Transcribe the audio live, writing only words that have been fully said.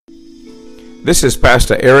This is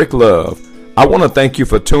Pastor Eric Love. I want to thank you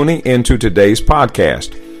for tuning into today's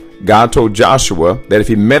podcast. God told Joshua that if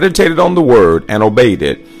he meditated on the word and obeyed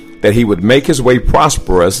it, that he would make his way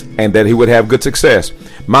prosperous and that he would have good success.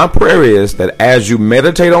 My prayer is that as you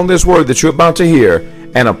meditate on this word that you're about to hear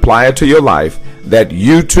and apply it to your life, that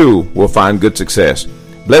you too will find good success.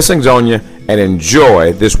 Blessings on you and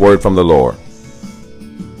enjoy this word from the Lord.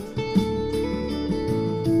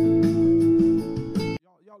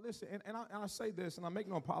 I say this, and I make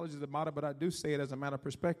no apologies about it, but I do say it as a matter of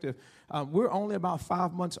perspective. We're only about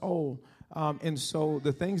 5 months old, and so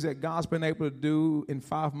the things that God's been able to do in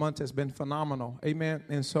 5 months has been phenomenal. Amen.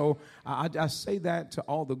 And so I say that to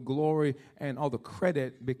all the glory and all the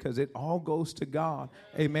credit because it all goes to God.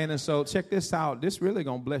 Amen. And so check this out. This really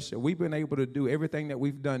gonna bless you. We've been able to do everything that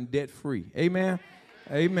we've done debt free. Amen.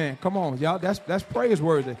 Amen. Come on, y'all. That's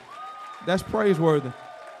praiseworthy. That's praiseworthy.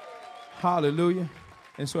 Hallelujah.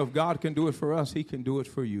 And so if God can do it for us, he can do it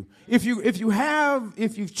for you. If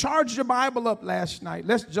you've charged your Bible up last night,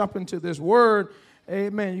 let's jump into this word.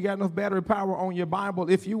 Amen. You got enough battery power on your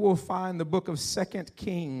Bible. If you will find the book of 2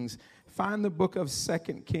 Kings, find the book of 2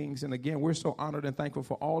 Kings. And again, we're so honored and thankful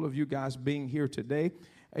for all of you guys being here today.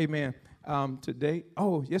 Amen. Today,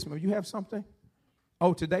 oh, yes, ma'am, you have something?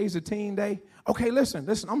 Oh, today's a teen day? Okay, listen,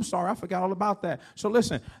 I'm sorry, I forgot all about that. So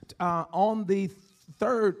listen, on the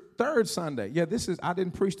third Sunday. Yeah, I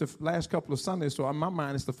didn't preach the last couple of Sundays, so in my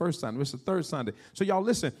mind it's the first Sunday. It's the third Sunday. So y'all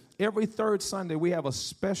listen, every third Sunday we have a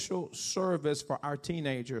special service for our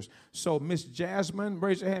teenagers. So Miss Jasmine,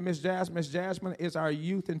 raise your hand, Miss Jasmine. Miss Jasmine is our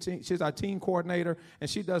youth and she's our teen coordinator, and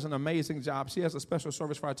she does an amazing job. She has a special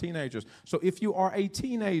service for our teenagers. So if you are a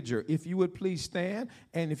teenager, if you would please stand,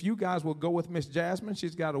 and if you guys will go with Miss Jasmine,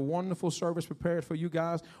 she's got a wonderful service prepared for you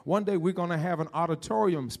guys. One day we're going to have an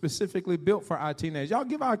auditorium specifically built for our teenagers. Y'all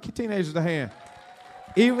give our teenagers a hand.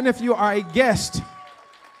 Even if you are a guest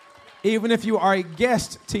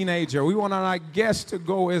teenager, we want our guests to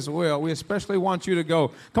go as well. We especially want you to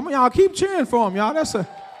go. Come on, y'all, keep cheering for them, y'all.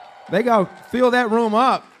 They got to fill that room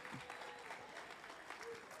up.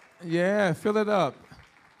 Yeah, fill it up.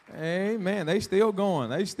 Amen. They still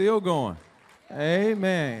going. Amen.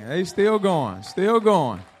 They still going. Still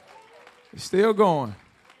going.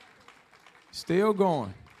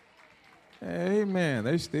 Amen.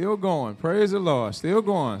 They still going. Praise the Lord. Still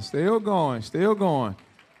going. We're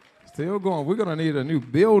going to need a new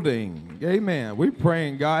building. Amen. We're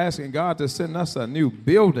praying God, asking God to send us a new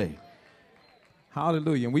building.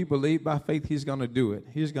 Hallelujah. And we believe by faith he's going to do it.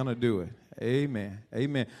 He's going to do it. Amen.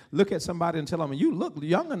 Amen. Look at somebody and tell them, you look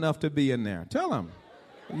young enough to be in there. Tell them.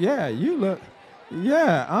 Yeah, you look.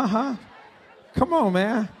 Yeah, Come on,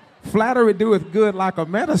 man. Flattery doeth good like a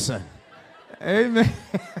medicine. Amen.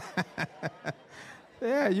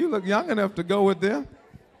 Yeah, you look young enough to go with them.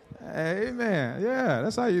 Amen. Yeah,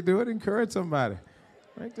 that's how you do it. Encourage somebody.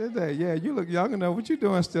 Right there. Yeah, you look young enough. What you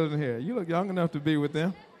doing still in here? You look young enough to be with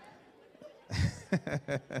them.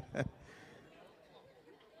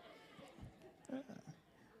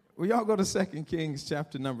 Well, y'all go to 2 Kings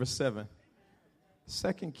chapter number 7.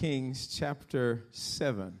 2 Kings chapter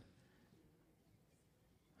 7.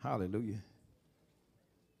 Hallelujah.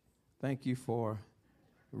 Thank you for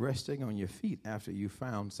resting on your feet after you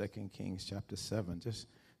found 2 Kings chapter 7. Just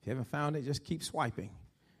if you haven't found it, just keep swiping.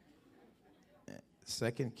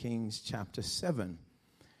 2 Kings chapter 7.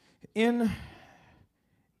 In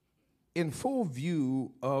full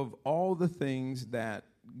view of all the things that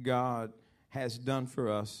God has done for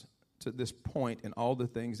us to this point and all the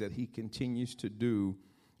things that he continues to do,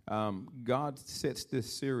 God sets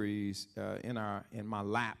this series in my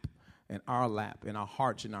lap, in our lap, in our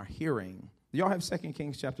hearts, in our hearing. Y'all have 2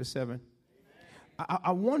 Kings chapter 7?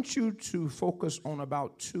 I want you to focus on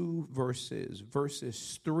about two verses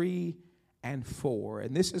 3 and 4.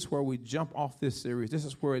 And this is where we jump off this series. This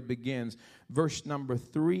is where it begins. Verse number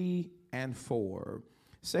 3 and 4.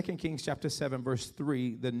 2 Kings chapter 7, verse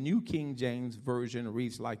 3, the New King James Version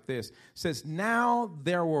reads like this. It says, now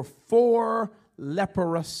there were 4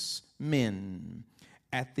 leprous men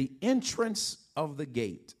at the entrance of the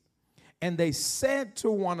gate. And they said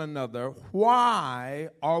to one another, why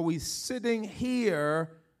are we sitting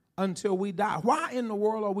here until we die? Why in the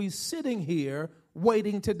world are we sitting here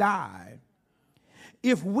waiting to die?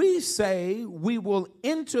 If we say we will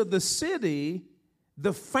enter the city,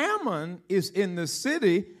 the famine is in the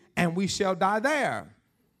city and we shall die there.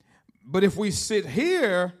 But if we sit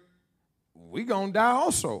here, we're going to die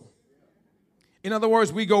also. In other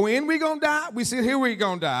words, we go in, we're going to die. We sit here, we're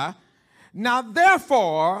going to die. Now,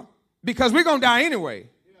 therefore, because we're going to die anyway.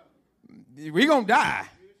 We're going to die.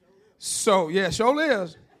 So, yeah, sure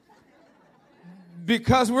is.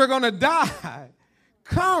 because we're going to die.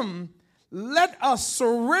 Come, let us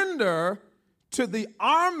surrender to the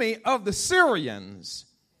army of the Syrians.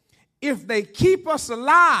 If they keep us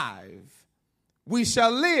alive, we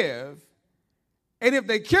shall live. And if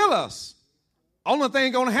they kill us, only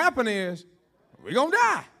thing going to happen is we're going to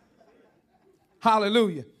die.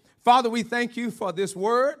 Hallelujah. Father, we thank you for this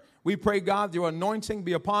word. We pray, God, your anointing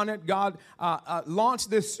be upon it. God, launch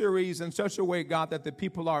this series in such a way, God, that the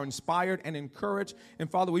people are inspired and encouraged. And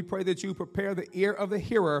Father, we pray that you prepare the ear of the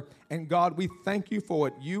hearer. And God, we thank you for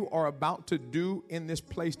what you are about to do in this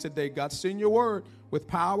place today. God, send your word with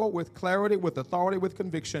power, with clarity, with authority, with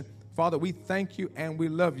conviction. Father, we thank you and we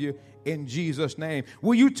love you in Jesus' name.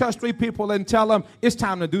 Will you touch 3 people and tell them it's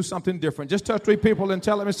time to do something different? Just touch 3 people and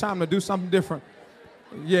tell them it's time to do something different.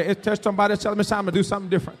 Yeah, touch somebody, tell them it's time to do something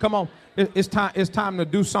different. Come on, it's time to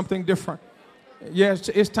do something different. Yes,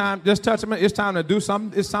 it's time. Just touch them. It's time to do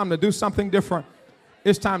something. It's time to do something different.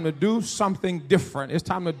 It's time to do something different. It's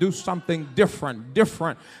time to do something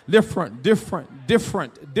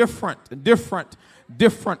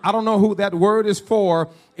different. I don't know who that word is for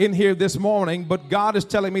in here this morning, but God is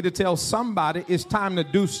telling me to tell somebody it's time to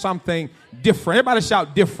do something different. Everybody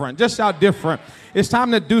shout different. Just shout different. It's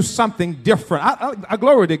time to do something different. I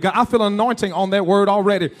glory to God. I feel anointing on that word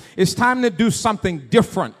already. It's time to do something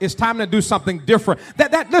different. It's time to do something different.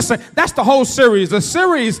 Listen, that's the whole series. The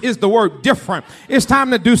series is the word different. It's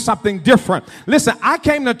time to do something different. Listen, I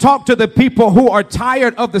came to talk to the people who are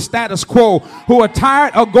tired of the status quo, who are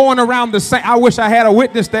tired of going around the same. I wish I had a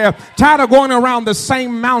witness there. Tired of going around the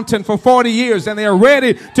same mountain for 40 years, and they're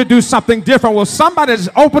ready to do something different. Well, somebody just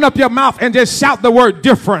open up your mouth and just shout the word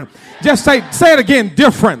different. Just say it again,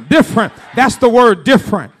 different. That's the word,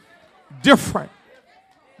 different.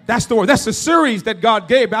 That's the word. That's the series that God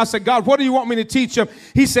gave me. I said, God, what do you want me to teach them?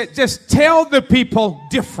 He said, just tell the people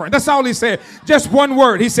different. That's all he said. Just one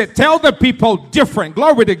word. He said, tell the people different.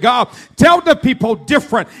 Glory to God. Tell the people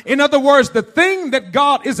different. In other words, the thing that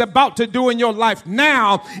God is about to do in your life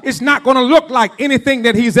now is not going to look like anything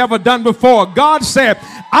that he's ever done before. God said,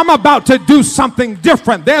 I'm about to do something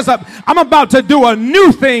different. I'm about to do a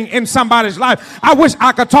new thing in somebody's life. I wish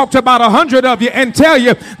I could talk to about 100 of you and tell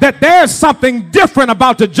you that there's something different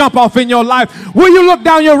about to jump off in your life. Will you look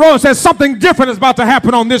down your road and say something different is about to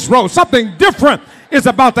happen on this road? Something different is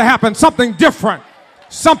about to happen. Something different.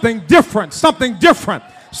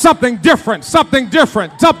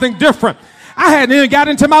 I hadn't even got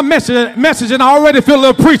into my message and I already feel a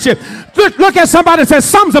little preachy. Look at somebody and say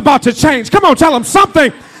something's about to change. Come on, tell them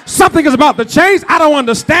something is about to change. I don't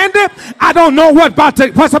understand it. I don't know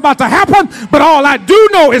what's about to happen, but all I do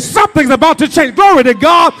know is something's about to change. Glory to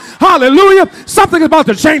God. Hallelujah. Something's about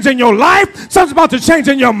to change in your life. Something's about to change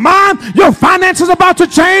in your mind. Your finances are about to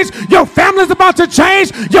change. Your family's about to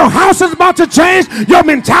change. Your house is about to change. Your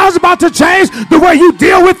mentality is about to change. The way you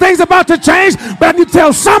deal with things is about to change. But you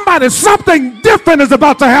tell somebody something different is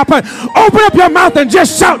about to happen. Open up your mouth and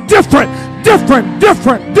just shout different.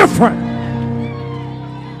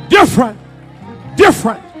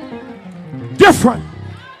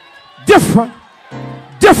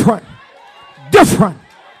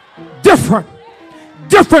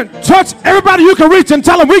 Touch everybody you can reach and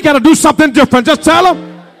tell them we got to do something different. Just tell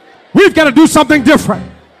them we've got to do something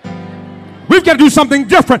different. We've got to do something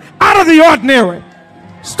different, out of the ordinary.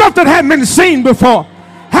 Stuff that hadn't been seen before,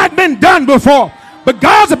 hadn't been done before. But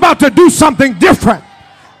God's about to do something different.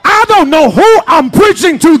 I don't know who I'm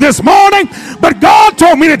preaching to this morning, but God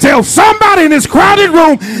told me to tell somebody in this crowded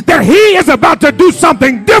room that he is about to do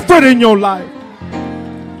something different in your life.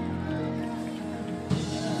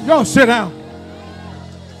 Y'all sit down.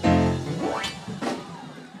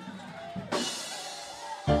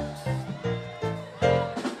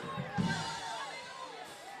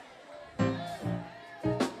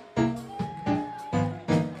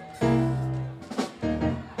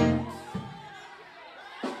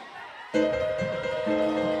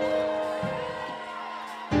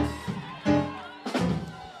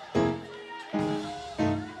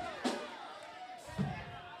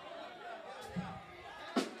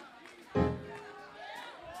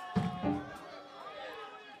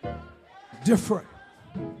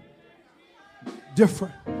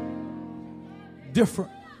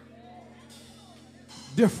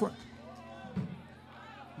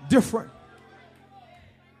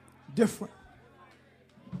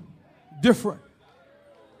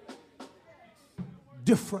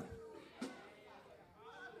 Different.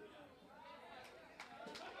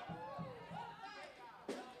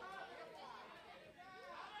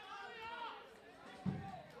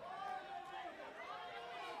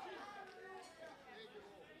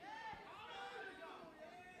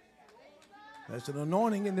 There's an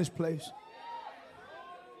anointing in this place.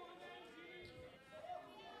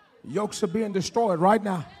 Yokes are being destroyed right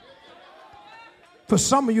now. For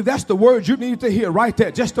some of you, that's the word you need to hear right there.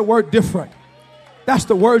 Just the word different. That's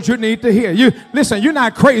the word you need to hear. You listen, you're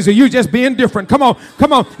not crazy. You're just being different. Come on,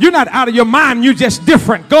 come on. You're not out of your mind. You're just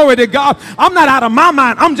different. Glory to God. I'm not out of my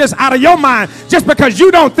mind. I'm just out of your mind. Just because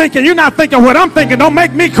you don't think and you're not thinking what I'm thinking don't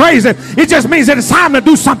make me crazy. It just means that it's time to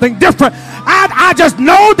do something different. I just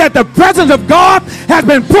know that the presence of God has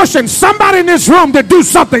been pushing somebody in this room to do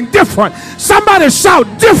something different. Somebody shout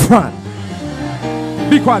different.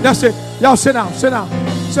 Be quiet. That's it. Y'all sit down. Sit down.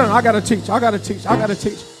 Sit down. I got to teach. I got to teach. I got to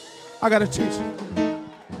teach. I got to teach.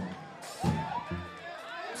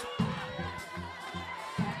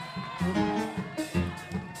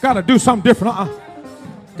 Got to do something different.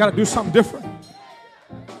 Got to do something different.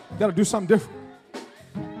 Got to do something different.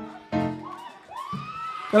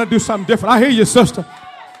 Got to do something different. I hear you, sister.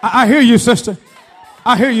 I hear you, sister.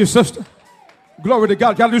 I hear you, sister. Glory to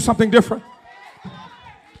God. Got to do something different.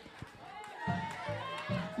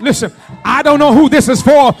 Listen, I don't know who this is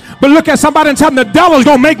for, but look at somebody and tell them the devil's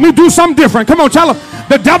going to make me do something different. Come on, tell them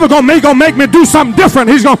the devil going to make me do something different.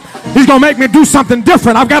 He's going to make me do something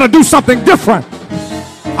different. I've got to do something different.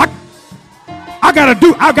 I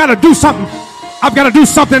got to do something. I've got to do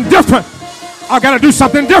something different. I've got to do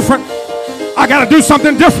something different. I got to do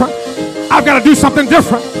something different. I've got to do something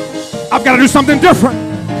different. I've got to do something different.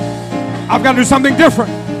 I've got to do something different.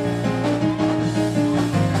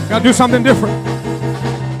 Got to do something different.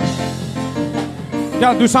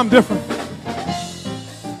 Got to do something different.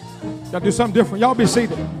 Got to do something different. Y'all be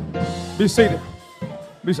seated. Be seated.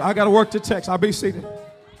 I got to work the text. I'll be seated.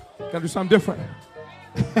 Got to do something different.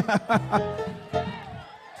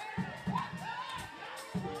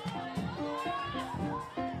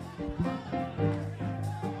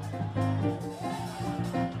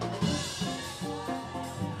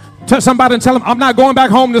 Touch somebody and tell them, I'm not going back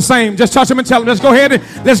home the same. Just touch them and tell them, let's go ahead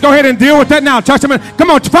and deal with that now. Touch them and come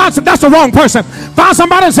on, find some. That's the wrong person. Find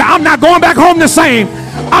somebody and say, I'm not going back home the same.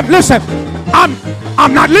 Listen,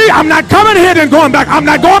 I'm not coming here and going back. I'm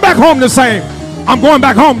not going back home the same. I'm going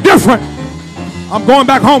back home different. I'm going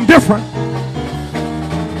back home different.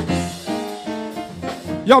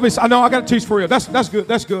 I know I got to teach for you. That's good.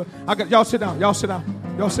 That's good. Y'all sit down. Y'all sit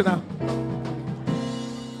down. Y'all sit down.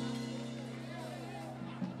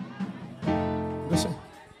 Listen.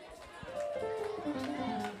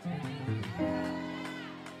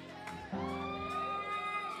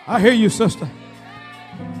 I hear you, sister.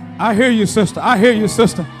 I hear you, sister. I hear you,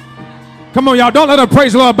 sister. Come on, y'all. Don't let her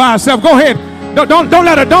praise the Lord by herself. Go ahead. Don't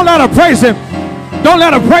let her praise him. Don't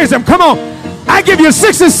let her praise him. Come on. I give you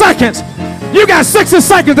 60 seconds. You got 60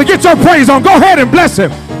 seconds to get your praise on. Go ahead and bless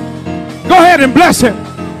him. Go ahead and bless him.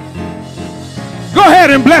 Go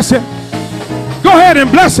ahead and bless him. Go ahead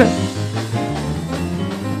and bless him.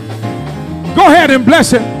 Go ahead and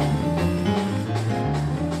bless him.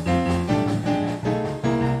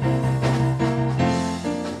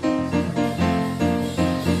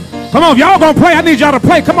 Come on, if y'all gonna play, I need y'all to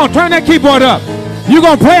play. Come on, turn that keyboard up. You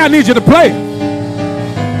gonna play, I need you to play.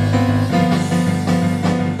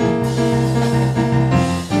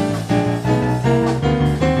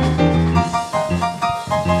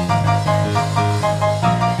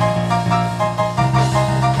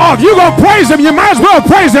 Oh, if you gonna praise him, you might as well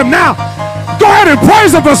praise him now. Go ahead and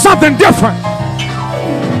praise him for something different.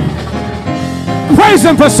 Praise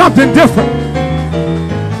him for something different.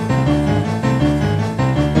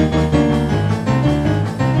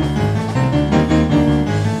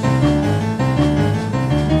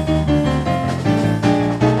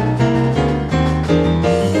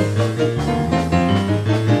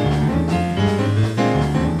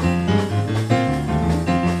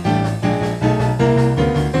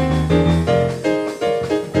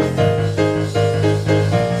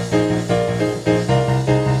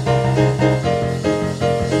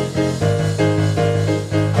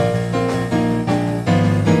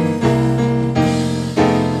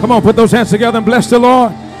 Come on, put those hands together and bless the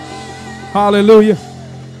Lord. Hallelujah.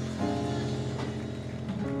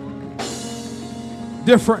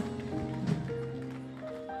 Different.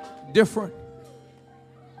 Different.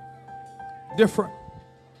 Different.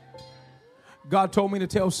 God told me to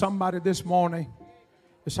tell somebody this morning,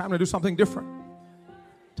 it's time to do something different.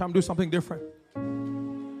 Time to do something different.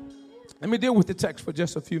 Let me deal with the text for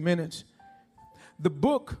just a few minutes. The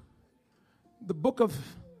book of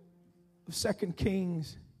 2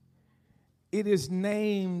 Kings, it is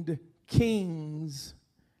named Kings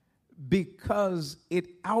because it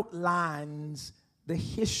outlines the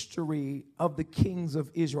history of the kings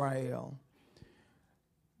of Israel.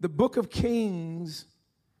 The book of Kings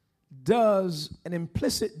does an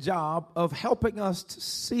implicit job of helping us to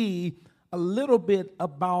see a little bit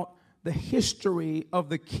about the history of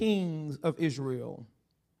the kings of Israel.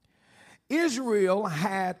 Israel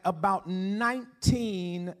had about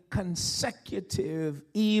 19 consecutive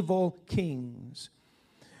evil kings.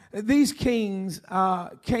 These kings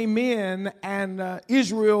came in, and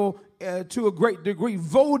Israel, to a great degree,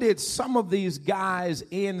 voted some of these guys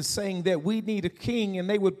in, saying that we need a king, and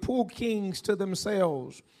they would pull kings to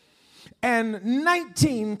themselves. And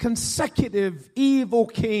 19 consecutive evil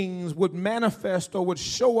kings would manifest or would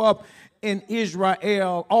show up in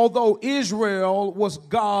Israel, although Israel was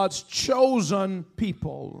God's chosen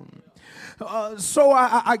people. So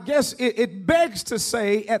I guess it begs to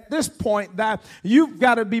say at this point that you've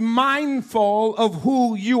got to be mindful of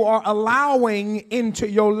who you are allowing into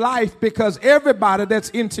your life, because everybody that's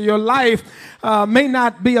into your life may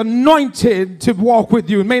not be anointed to walk with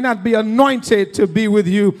you, may not be anointed to be with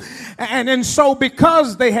you. And so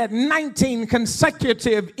because they had 19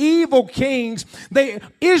 consecutive evil kings,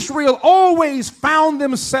 Israel always found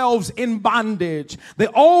themselves in bondage. They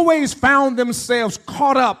always found themselves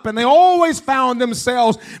caught up, and they always found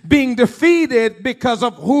themselves being defeated because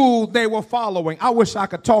of who they were following. I wish I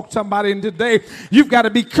could talk to somebody in today. You've got to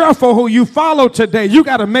be careful who you follow today. You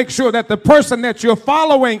got to make sure that the person that you're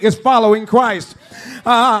following is following Christ.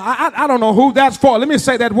 I don't know who that's for. Let me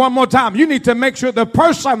say that one more time. You need to make sure the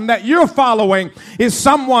person that you're following is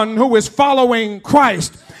someone who is following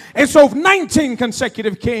Christ. And so 19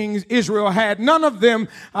 consecutive kings Israel had. None of them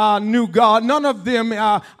knew God. None of them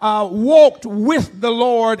walked with the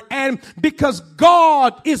Lord. And because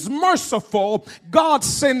God is merciful, God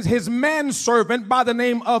sends his manservant by the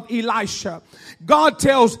name of Elisha. God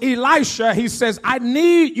tells Elisha, he says, I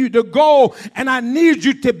need you to go, and I need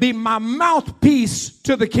you to be my mouthpiece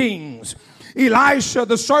to the kings. Elisha,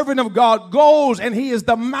 the servant of God, goes, and he is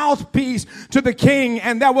the mouthpiece to the king.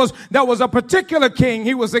 And that was a particular king.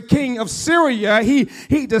 He was the king of Syria.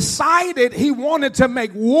 He decided he wanted to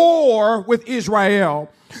make war with Israel.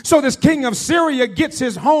 So this king of Syria gets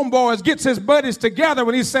his homeboys, gets his buddies together,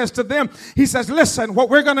 and he says to them, he says, listen, what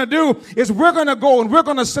we're going to do is we're going to go and we're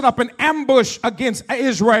going to set up an ambush against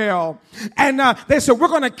Israel. And they said, we're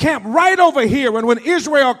going to camp right over here. And when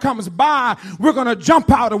Israel comes by, we're going to jump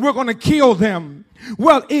out and we're going to kill them.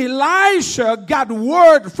 Well, Elisha got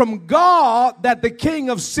word from God that the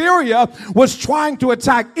king of Syria was trying to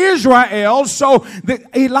attack Israel. So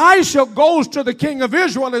Elisha goes to the king of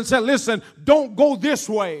Israel and said, listen, don't go this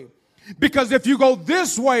way. Because if you go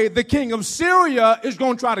this way, the king of Syria is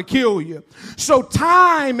going to try to kill you. So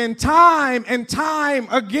time and time and time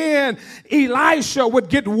again, Elisha would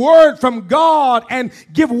get word from God and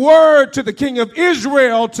give word to the king of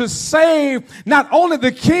Israel to save not only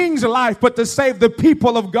the king's life, but to save the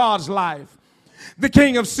people of God's life. The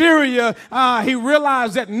king of Syria, he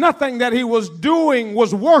realized that nothing that he was doing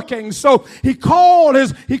was working. So he called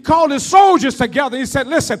his soldiers together. He said,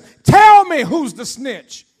 listen, tell me who's the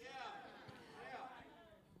snitch.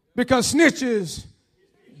 Because snitches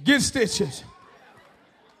get stitches.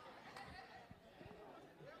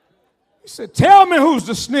 He said, tell me who's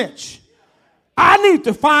the snitch. I need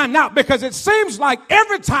to find out, because it seems like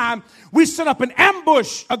every time we set up an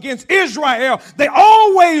ambush against Israel, they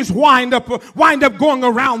always wind up going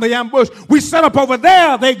around the ambush. We set up over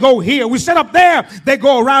there, they go here. We set up there, they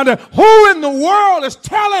go around there. Who in the world is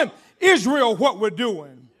telling Israel what we're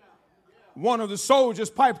doing? One of the soldiers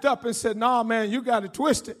piped up and said, nah, man, you got it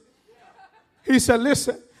twisted. He said,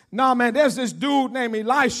 listen, nah, man, there's this dude named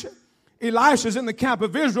Elisha. Elisha's in the camp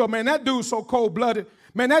of Israel, man. That dude's so cold-blooded.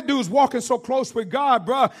 Man, that dude's walking so close with God,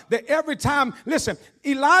 bro, that every time, listen,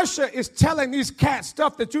 Elisha is telling these cats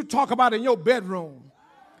stuff that you talk about in your bedroom.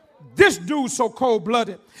 This dude's so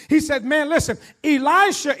cold-blooded. He said, man, listen,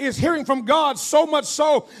 Elisha is hearing from God so much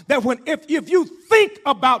so that if you think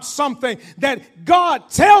about something, that God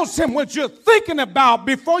tells him what you're thinking about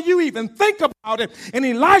before you even think about it. And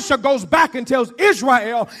Elisha goes back and tells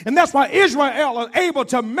Israel, and that's why Israel are able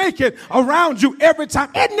to make it around you every time.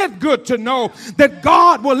 Isn't it good to know that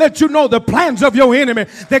God will let you know the plans of your enemy,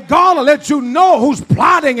 that God will let you know who's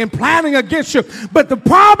plotting and planning against you? But the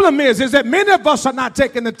problem is that many of us are not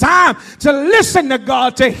taking the time to listen to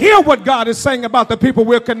God, to hear what God is saying about the people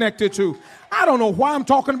we're connected to. I don't know why I'm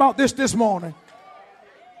talking about this morning.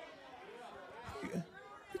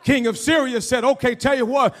 The king of Syria said, okay, tell you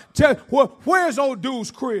what, where's old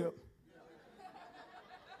dude's crib?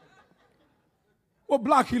 What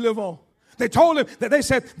block he live on? They told him that they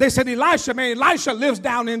said, Elisha, man, Elisha lives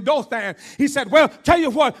down in Dothan. He said, well, tell you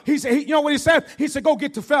what, he said, you know what he said? He said, go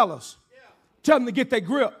get the fellas. Tell them to get their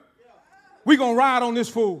grip. We're going to ride on this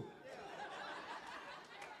fool.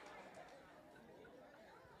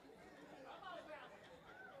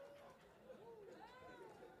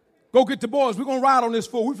 Go get the boys. We're going to ride on this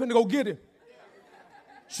fool. We're finna go get him.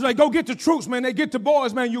 So they go get the troops, man. They get the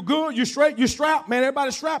boys, man. You good? You straight? You strapped? Man,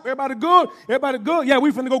 everybody strapped? Everybody good? Everybody good? Yeah, we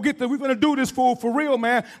finna do this fool for real,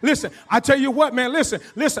 man. Listen, I tell you what, man. Listen.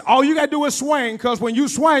 All you got to do is swing, because when you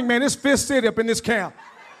swing, man, it's Fist City up in this camp.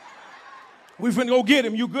 We finna go get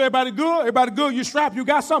him. You good? Everybody good? Everybody good? You strapped? You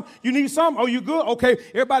got something? You need something? Oh, you good? Okay,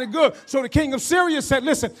 everybody good. So the king of Syria said,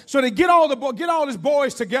 listen, so they get all his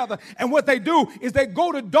boys together, and what they do is they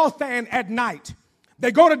go to Dothan at night.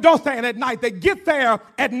 They go to Dothan at night. They get there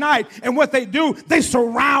at night, and what they do, they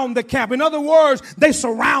surround the camp. In other words, they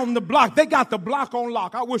surround the block. They got the block on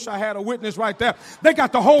lock. I wish I had a witness right there. They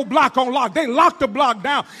got the whole block on lock. They locked the block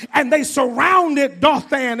down, and they surrounded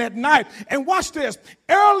Dothan at night. And watch this.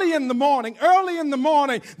 Early in the morning,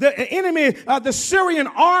 the enemy, the Syrian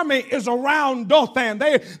army is around Dothan.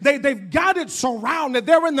 They've got it surrounded.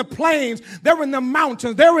 They're in the plains. They're in the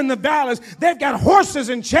mountains. They're in the valleys. They've got horses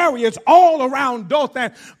and chariots all around Dothan.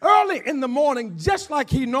 Early in the morning, just like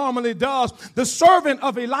he normally does, the servant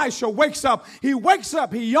of Elisha wakes up. He wakes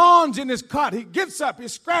up. He yawns in his cot. He gets up. He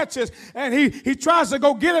scratches, and he tries to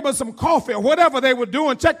go get him some coffee or whatever they were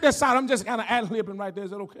doing. Check this out. I'm just kind of ad-libbing right there.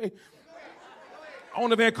 Is that okay? I don't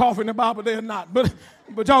know if they had coffee in the Bible, they're not, but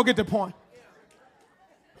y'all get the point.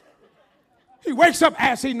 He wakes up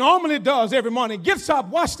as he normally does every morning, gets up,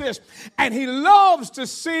 watch this, and he loves to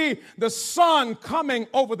see the sun coming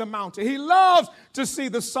over the mountain. He loves to see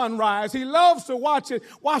the sunrise. He loves to watch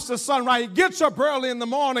the sunrise. He gets up early in the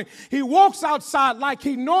morning. He walks outside like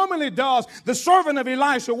he normally does. The servant of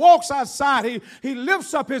Elisha walks outside. He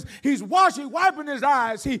lifts up he's wiping his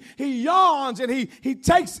eyes. He yawns, and he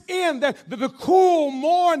takes in the cool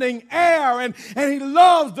morning air, and he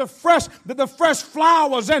loves the fresh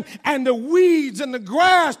flowers and the weeds and the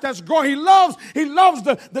grass that's growing. He loves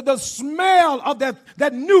the smell of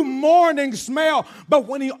that new morning smell. But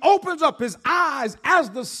when he opens up his eyes as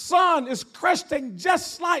the sun is cresting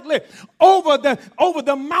just slightly over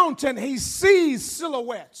the mountain, he sees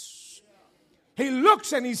silhouettes. He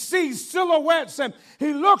looks and he sees silhouettes, and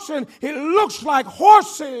he looks like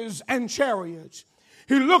horses and chariots.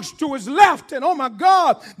 He looks to his left, and oh my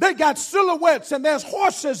God, they got silhouettes, and there's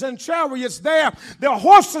horses and chariots there. There are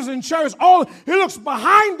horses and chariots. He looks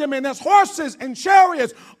behind him, and there's horses and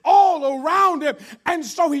chariots all around him. And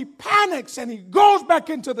so he panics, and he goes back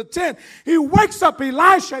into the tent. He wakes up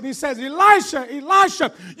Elisha, and he says,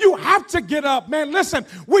 Elisha, you have to get up, man. Listen,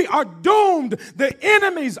 we are doomed. The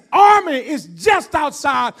enemy's army is just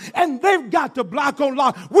outside, and they've got the block on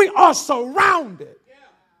lock. We are surrounded.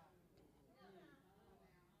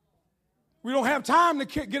 We don't have time to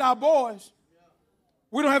get our boys.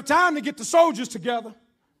 We don't have time to get the soldiers together.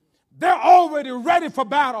 They're already ready for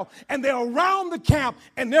battle, and they're around the camp,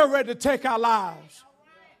 and they're ready to take our lives.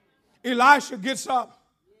 Elisha gets up.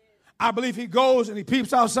 I believe he goes and he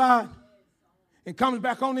peeps outside and comes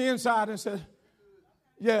back on the inside and says,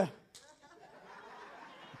 yeah,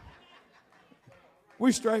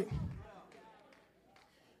 we straight.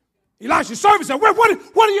 Elisha's servant said, what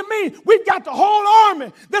do you mean? We've got the whole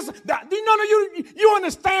army. You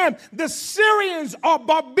understand, the Syrians are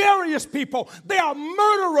barbarous people. They are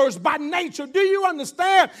murderers by nature. Do you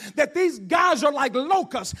understand that these guys are like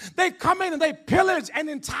locusts? They come in and they pillage an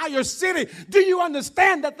entire city. Do you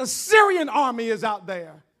understand that the Syrian army is out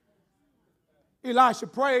there? Elisha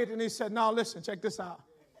prayed and he said, now listen, check this out.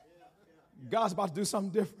 God's about to do something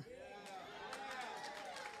different.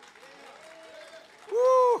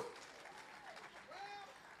 Woo.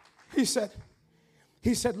 He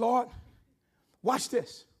said, Lord, watch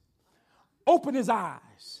this. Open his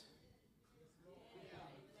eyes.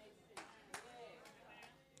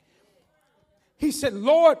 He said,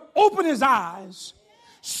 Lord, open his eyes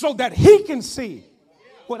so that he can see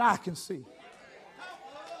what I can see.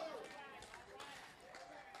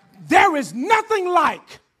 There is nothing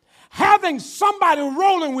like having somebody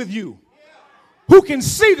rolling with you who can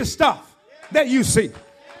see the stuff that you see.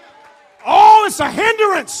 Oh, it's a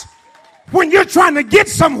hindrance when you're trying to get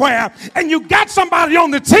somewhere and you got somebody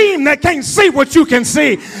on the team that can't see what you can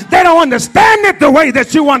see. They don't understand it the way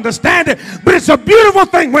that you understand it. But it's a beautiful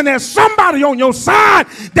thing when there's somebody on your side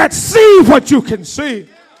that sees what you can see.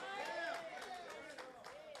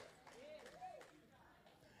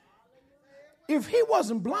 If he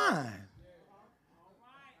wasn't blind,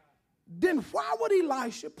 then why would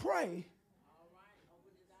Elisha pray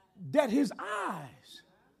that his eyes,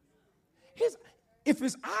 if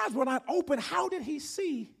his eyes were not open, how did he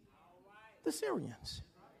see the Syrians?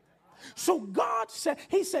 So God said,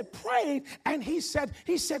 he said, prayed, and he said,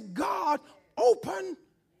 God, open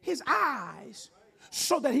his eyes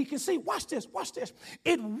so that he can see. Watch this, watch this.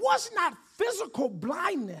 It was not physical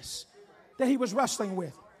blindness that he was wrestling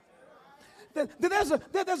with. There's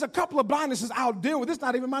a couple of blindnesses I'll deal with. This is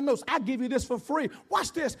not even my notes. I'll give you this for free.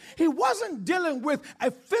 Watch this. He wasn't dealing with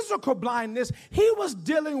a physical blindness. He was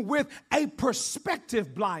dealing with a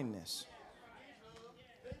perspective blindness.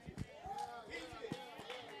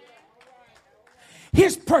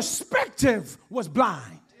 His perspective was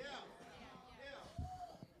blind.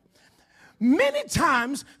 Many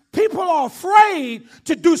times people are afraid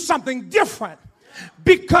to do something different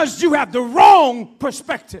because you have the wrong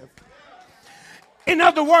perspective. In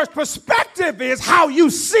other words, perspective is how you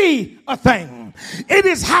see a thing. It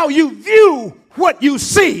is how you view what you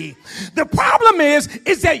see. The problem is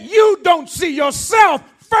that you don't see yourself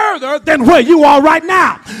further than where you are right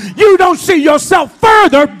now. You don't see yourself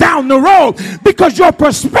further down the road because your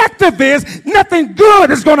perspective is nothing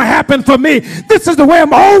good is going to happen for me. This is the way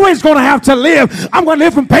I'm always going to have to live. I'm going to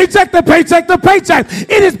live from paycheck to paycheck to paycheck.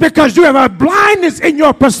 It is because you have a blindness in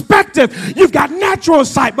your perspective. You've got natural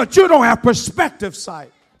sight, but you don't have perspective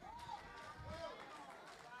sight.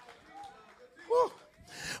 Woo.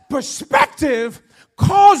 Perspective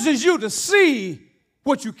causes you to see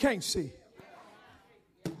what you can't see.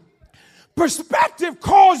 Perspective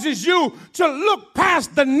causes you to look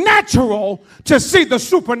past the natural to see the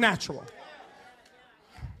supernatural.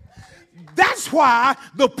 That's why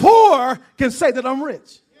the poor can say that I'm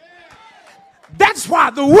rich. That's why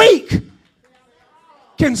the weak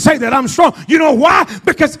can say that I'm strong. You know why?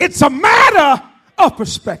 Because it's a matter of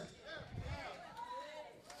perspective.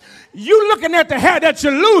 You looking at the hair that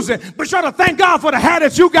you're losing, but you ought to thank God for the hair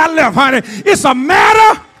that you got left, honey. It's a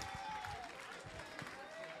matter.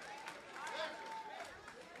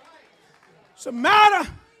 It's a matter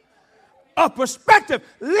of perspective.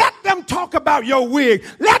 Let them talk about your wig.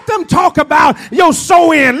 Let them talk about your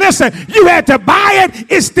sew-in. Listen, you had to buy it.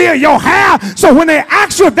 It's still your hair. So when they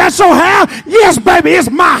ask you if that's your hair, yes, baby,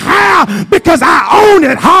 it's my hair because I own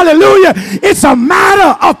it. Hallelujah. It's a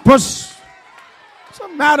matter of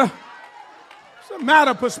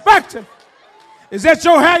perspective. Is that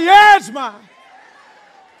your hair? Yeah, it's mine.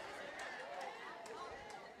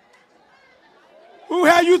 Who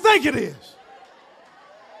hair you think it is?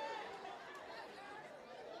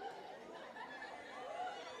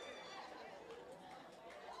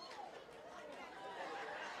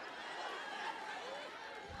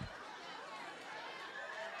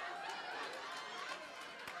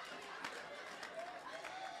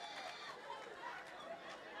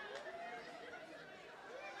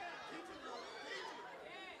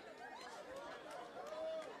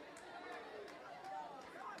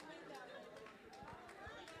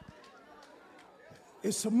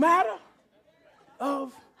 It's a matter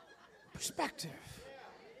of perspective.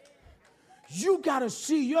 You got to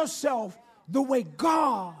see yourself the way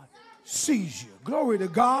God sees you. Glory to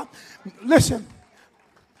God. Listen,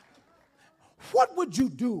 what would you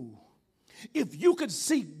do if you could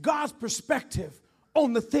see God's perspective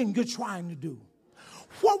on the thing you're trying to do?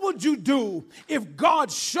 What would you do if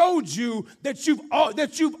God showed you that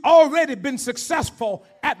you've already been successful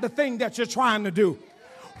at the thing that you're trying to do?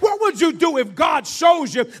 What would you do if God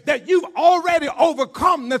shows you that you've already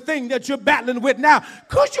overcome the thing that you're battling with now?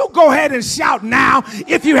 Could you go ahead and shout now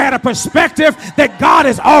if you had a perspective that God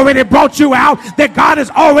has already brought you out, that God has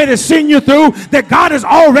already seen you through, that God has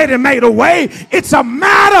already made a way? It's a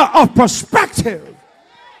matter of perspective.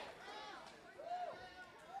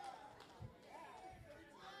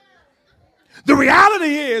 The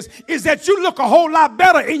reality is that you look a whole lot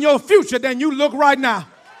better in your future than you look right now.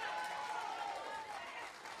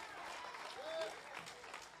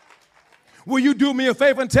 Will you do me a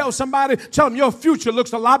favor and tell them your future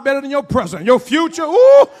looks a lot better than your present? Your future,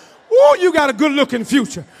 ooh, you got a good looking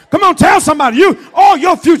future. Come on, tell somebody,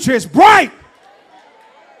 your future is bright.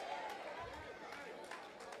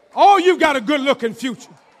 Oh, you got a good looking future.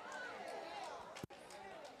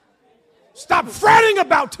 Stop fretting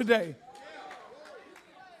about today.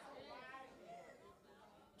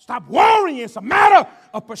 Stop worrying. It's a matter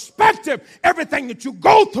of perspective. Everything that you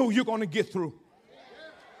go through, you're going to get through.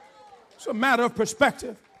 It's a matter of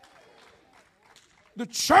perspective. The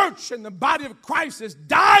church and the body of Christ is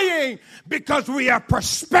dying because we have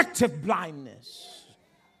perspective blindness.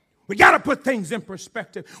 We got to put things in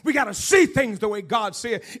perspective. We got to see things the way God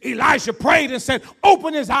said. Elijah prayed and said,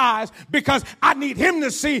 open his eyes because I need him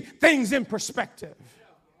to see things in perspective.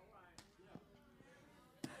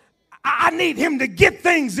 I need him to get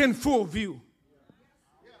things in full view.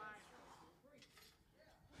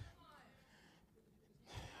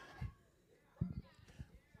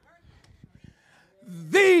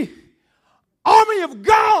 The army of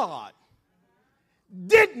God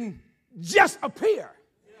didn't just appear.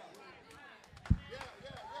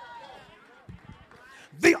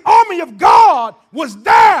 The army of God was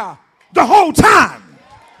there the whole time.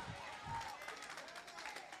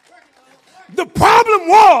 The problem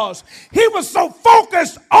was he was so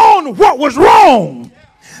focused on what was wrong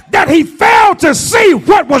that he failed to see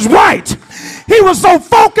what was right. He was so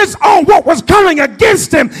focused on what was coming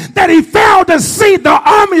against him that he failed to see the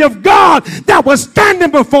army of God that was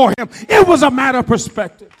standing before him. It was a matter of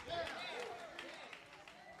perspective.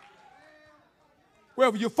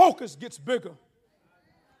 Wherever your focus gets bigger.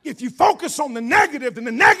 If you focus on the negative, then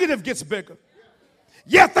the negative gets bigger.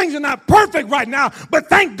 Yeah, things are not perfect right now, but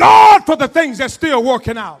thank God for the things that's still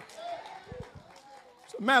working out.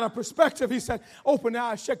 It's a matter of perspective. He said, open the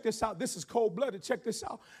eyes, check this out. This is cold-blooded. Check this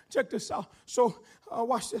out. Check this out. So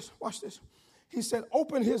watch this. Watch this. He said,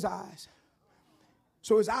 open his eyes.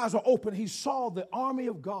 So his eyes were open. He saw the army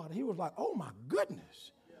of God. He was like, oh, my goodness.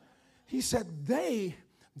 He said, they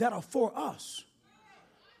that are for us.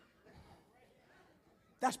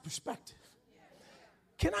 That's perspective.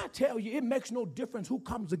 Can I tell you, it makes no difference who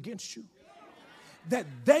comes against you. That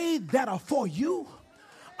they that are for you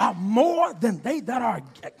are more than they that are.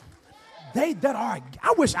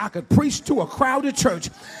 I wish I could preach to a crowded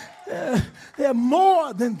church. They're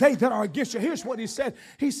more than they that are against you. Here's what he said.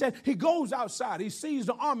 He said he goes outside. He sees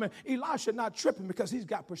the army. Elisha not tripping because he's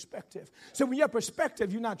got perspective. So when you have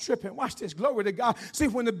perspective, you're not tripping. Watch this. Glory to God. See,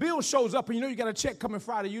 when the bill shows up and you know you got a check coming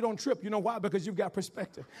Friday, you don't trip. You know why? Because you've got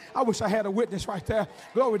perspective. I wish I had a witness right there.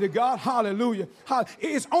 Glory to God. Hallelujah.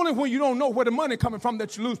 It's only when you don't know where the money coming from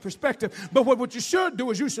that you lose perspective. But what you should do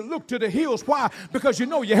is you should look to the hills. Why? Because you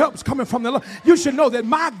know your help's coming from the Lord. You should know that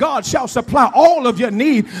my God shall supply all of your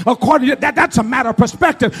need according to that. That's a matter of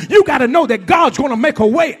perspective. You got to know that God's going to make a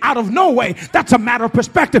way out of no way. That's a matter of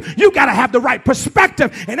perspective. You got to have the right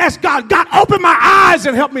perspective and ask God, God, open my eyes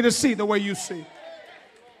and help me to see the way you see.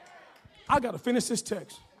 I got to finish this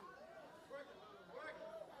text.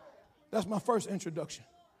 That's my first introduction.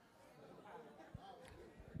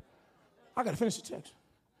 I got to finish the text.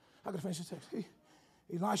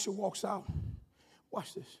 Elisha walks out.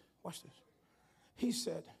 Watch this. Watch this. He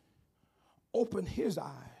said, open his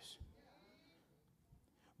eyes,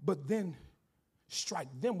 but then strike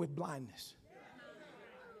them with blindness.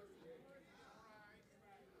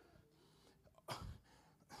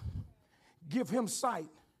 Give him sight,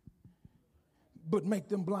 but make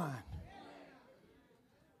them blind.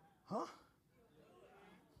 Huh?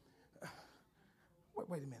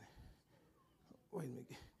 Wait a minute.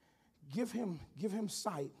 Give him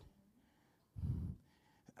sight.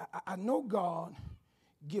 I know God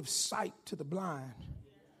gives sight to the blind,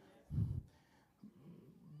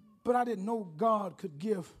 but I didn't know God could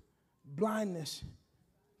give blindness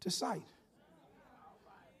to sight.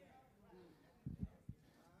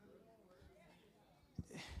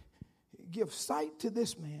 Give sight to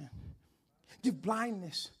this man. Give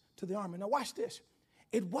blindness to the army. Now watch this.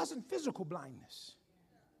 It wasn't physical blindness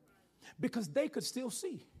because they could still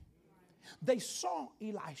see. They saw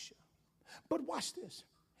Elisha. But watch this.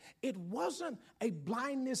 It wasn't a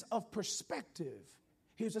blindness of perspective.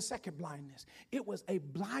 Here's a second blindness. It was a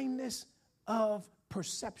blindness of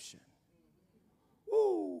perception.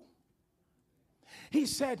 Ooh. He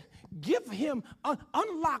said, give him,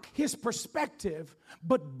 unlock his perspective,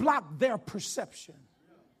 but block their perception.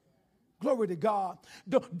 Glory to God.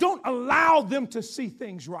 Don't allow them to see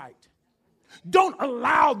things right. Don't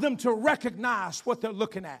allow them to recognize what they're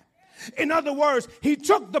looking at. In other words, he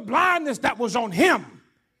took the blindness that was on him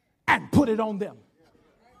and put it on them.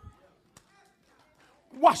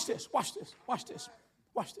 Watch this.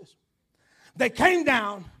 They came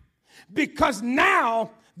down because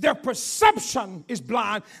now their perception is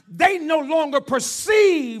blind. They no longer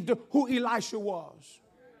perceived who Elisha was.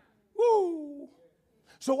 Woo.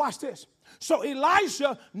 So watch this. So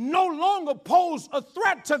Elisha no longer posed a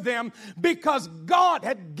threat to them because God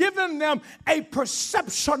had given them a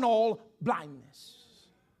perceptional blindness.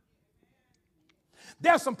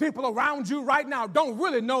 There's some people around you right now don't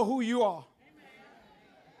really know who you are.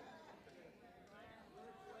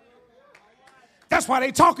 That's why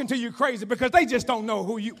they talking to you crazy, because they just don't know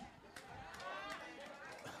who you.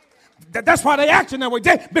 That's why they acting that way,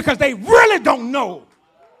 because they really don't know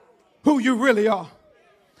who you really are.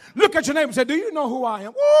 Look at your neighbor and say, do you know who I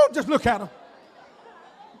am? Woo, just look at him.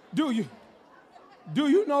 Do you? Do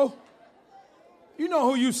you know? You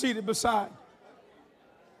know who you seated beside.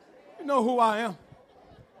 You know who I am.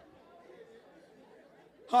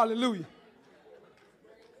 Hallelujah.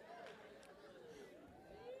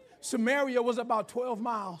 Samaria was about 12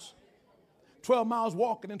 miles. 12 miles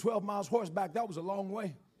walking and 12 miles horseback. That was a long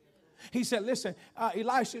way. He said, listen,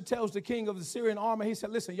 Elisha tells the king of the Syrian army, he said,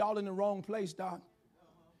 listen, y'all in the wrong place, Doc.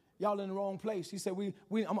 Y'all in the wrong place. He said, I'm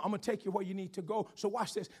going to take you where you need to go. So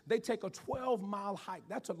watch this. They take a 12-mile hike.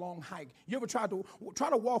 That's a long hike. You ever try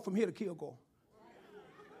to walk from here to Kilgore?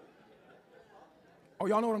 Oh,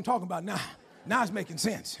 y'all know what I'm talking about now. Now it's making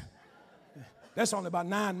sense. That's only about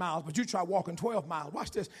 9 miles, but you try walking 12 miles.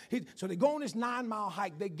 Watch this. So they go on this 9-mile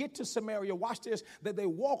hike. They get to Samaria. Watch this. That they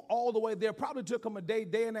walk all the way there. Probably took them a day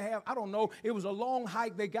and a half. I don't know. It was a long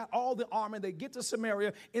hike. They got all the army. They get to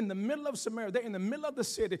Samaria. In the middle of Samaria, they're in the middle of the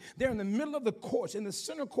city. They're in the middle of the courts, in the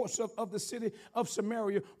center courts of the city of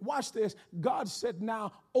Samaria. Watch this. God said,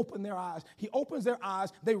 now open their eyes. He opens their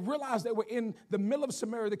eyes. They realize they were in the middle of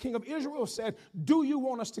Samaria. The king of Israel said, do you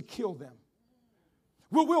want us to kill them?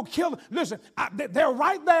 We'll kill them. Listen, they're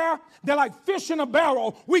right there. They're like fish in a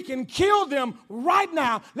barrel. We can kill them right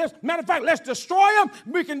now. Matter of fact, let's destroy them.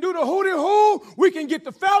 We can do the hooty-hoo. We can get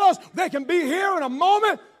the fellows. They can be here in a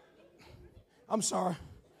moment. I'm sorry.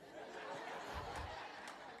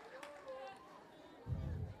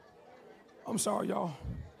 I'm sorry, y'all.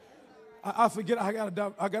 I forget I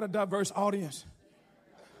got a diverse audience.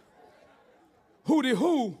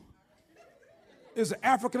 Hooty-hoo is an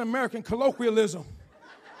African-American colloquialism.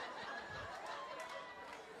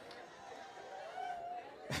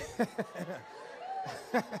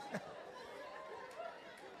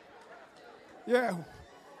 Yeah.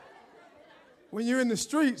 When you're in the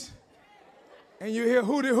streets and you hear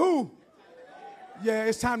hooty-hoo, yeah,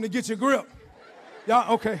 it's time to get your grip.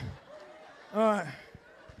 Y'all, okay. All right.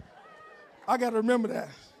 I got to remember that.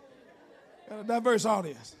 Got a diverse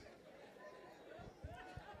audience.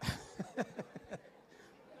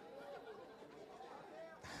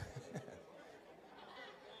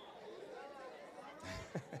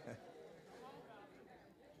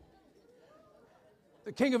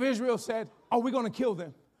 The king of Israel said, are we going to kill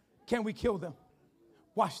them? Can we kill them?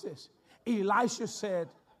 Watch this. Elisha said,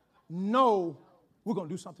 no, we're going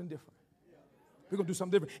to do something different. We're going to do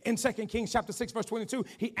something different. In 2 Kings chapter 6, verse 22,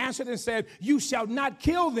 he answered and said, you shall not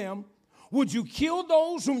kill them. Would you kill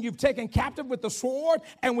those whom you've taken captive with the sword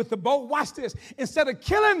and with the bow? Watch this. Instead of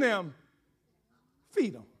killing them,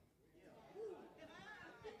 feed them.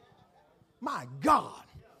 My God.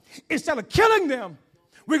 Instead of killing them,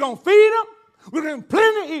 we're going to feed them. We're going to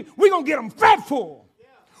plenty to eat. We're going to get them fat full.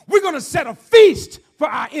 We're going to set a feast for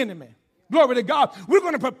our enemy. Glory to God. We're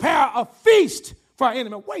going to prepare a feast for our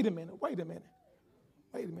enemy. Wait a minute. Wait a minute.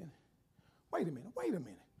 Wait a minute. Wait a minute. Wait a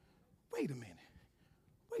minute. Wait a minute.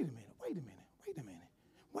 Wait a minute. Wait a minute. Wait a minute.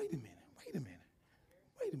 Wait a minute. Wait a minute.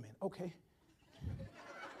 Wait a minute. Okay.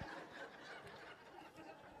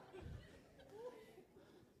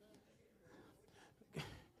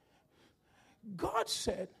 God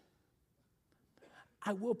said,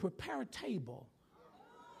 I will prepare a table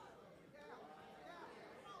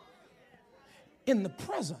in the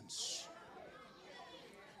presence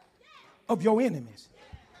of your enemies.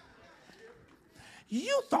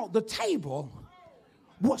 You thought the table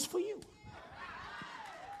was for you.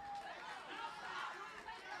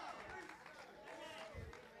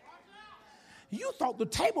 You thought the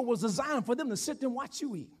table was designed for them to sit there and watch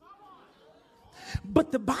you eat.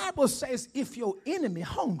 But the Bible says if your enemy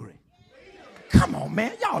hungry, come on,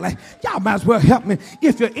 man. Y'all might as well help me.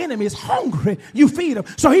 If your enemy is hungry, you feed him.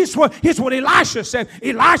 So here's what Elisha said.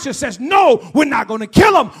 Elisha says, no, we're not going to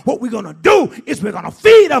kill him. What we're going to do is we're going to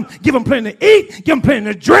feed them, give them plenty to eat, give them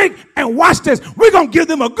plenty to drink, and watch this. We're going to give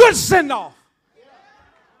them a good send-off.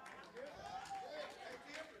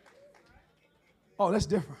 Oh, that's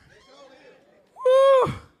different.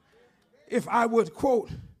 Woo. If I would quote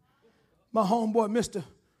my homeboy, Mr.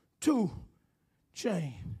 2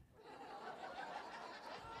 Chainz.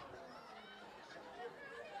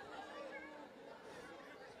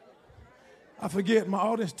 I forget, my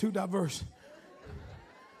audience too diverse.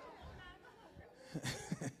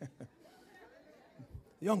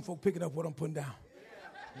 Young folk picking up what I'm putting down.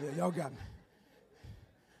 Yeah, y'all got me.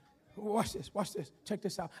 Watch this, watch this. Check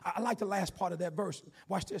this out. I like the last part of that verse.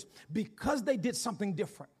 Watch this. Because they did something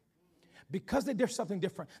different. Because they did something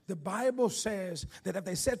different. The Bible says that if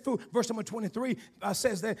they set food, verse number 23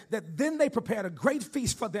 says that then they prepared a great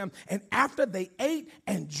feast for them. And after they ate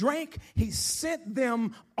and drank, he sent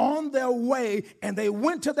them on their way and they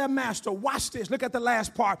went to their master. Watch this. Look at the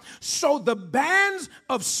last part. So the bands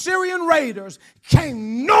of Syrian raiders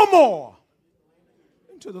came no more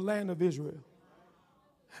into the land of Israel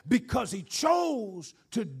because he chose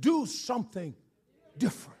to do something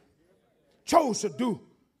different. Chose to do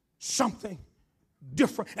something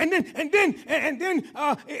different. And then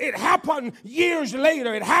it happened years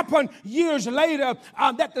later. It happened years later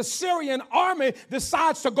that the Syrian army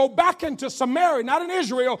decides to go back into Samaria, not in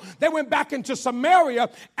Israel. They went back into Samaria,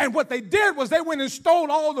 and what they did was they went and stole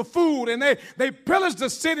all the food, and they pillaged the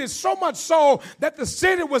city, so much so that the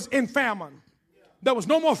city was in famine. There was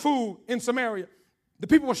no more food in Samaria. The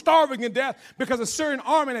people were starving to death because the Syrian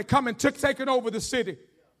army had come and taken over the city.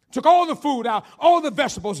 Took all the food out, all the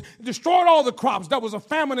vegetables, destroyed all the crops. There was a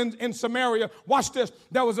famine in Samaria. Watch this.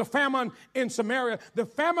 There was a famine in Samaria. The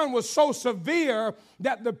famine was so severe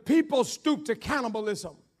that the people stooped to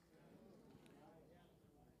cannibalism.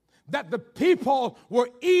 That the people were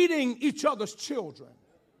eating each other's children.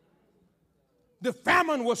 The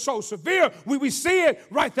famine was so severe. We see it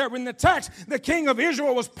right there in the text. The king of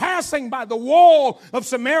Israel was passing by the wall of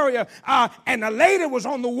Samaria, and a lady was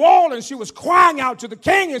on the wall, and she was crying out to the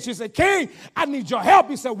king, and she said, "King, I need your help."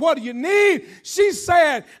 He said, "What do you need?" She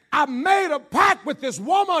said, "I made a pact with this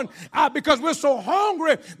woman because we're so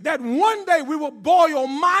hungry that one day we will boil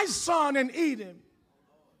my son and eat him.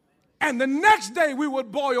 And the next day we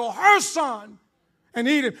would boil her son and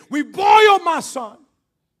eat him. We boiled my son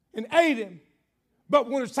and ate him. But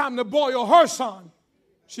when it's time to boil her son,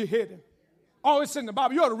 she hid him." Oh, it's in the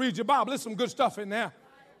Bible. You ought to read your Bible. There's some good stuff in there.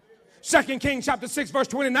 2 Kings chapter 6, verse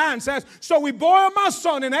 29 says, "So we boiled my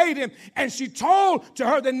son and ate him. And she told to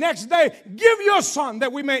her the next day, 'Give your son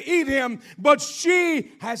that we may eat him.' But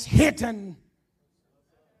she has hidden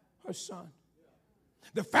her son."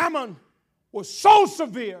 The famine was so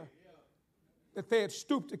severe that they had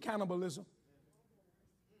stooped to cannibalism.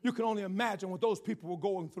 You can only imagine what those people were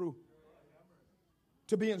going through.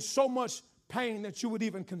 To be in so much pain that you would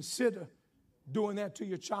even consider doing that to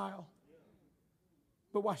your child.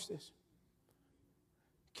 But watch this.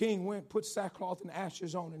 King went, put sackcloth and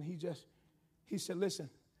ashes on, and he said, "Listen,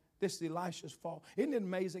 this is Elisha's fault." Isn't it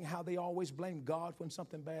amazing how they always blame God when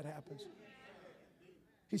something bad happens?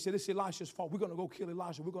 He said, "It's Elisha's fault. We're going to go kill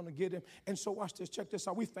Elisha. We're going to get him." And so watch this. Check this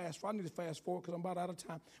out. We fast forward. I need to fast forward because I'm about out of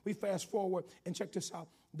time. We fast forward and check this out.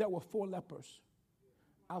 There were 4 lepers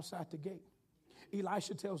outside the gate.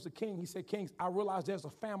 Elisha tells the king, he said, "King, I realize there's a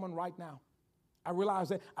famine right now. I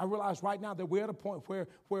realize right now that we're at a point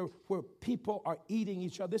where people are eating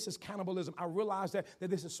each other. This is cannibalism. I realize that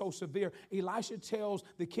this is so severe." Elisha tells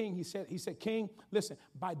the king, he said, "King, listen,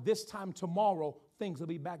 by this time tomorrow, things will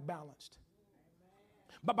be back balanced."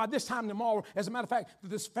 But by this time tomorrow, as a matter of fact,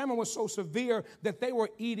 this famine was so severe that they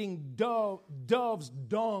were eating dove's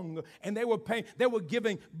dung, and they were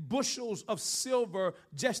giving bushels of silver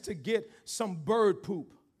just to get some bird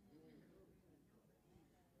poop.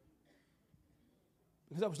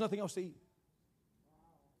 Because there was nothing else to eat.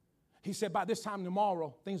 He said, by this time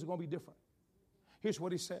tomorrow, things are going to be different. Here's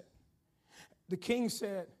what he said. The king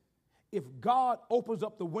said, "If God opens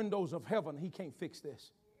up the windows of heaven, he can't fix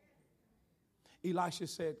this." Elisha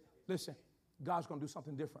said, "Listen, God's going to do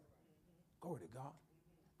something different." Glory to God.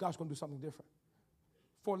 God's going to do something different.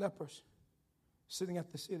 4 lepers sitting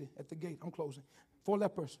at the city, at the gate. I'm closing. 4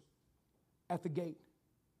 lepers at the gate.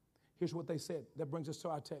 Here's what they said. That brings us to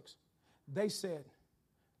our text. They said,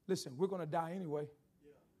 "Listen, we're going to die anyway."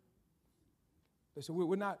 They said, we're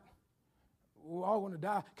all going to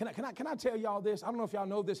die. Can I tell y'all this? I don't know if y'all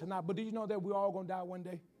know this or not, but do you know that we're all going to die one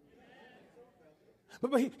day?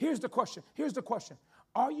 But here's the question. Here's the question.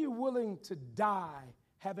 Are you willing to die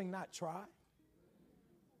having not tried?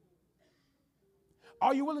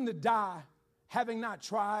 Are you willing to die having not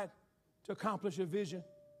tried to accomplish your vision?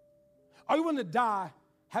 Are you willing to die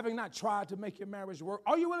having not tried to make your marriage work?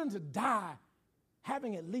 Are you willing to die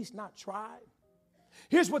having at least not tried?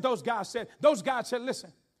 Here's what those guys said. Those guys said,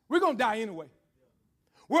 "Listen, we're going to die anyway.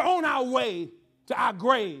 We're on our way to our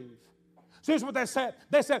grave." So here's what they said.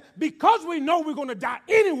 They said, because we know we're going to die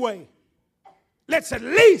anyway, let's at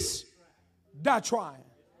least die trying.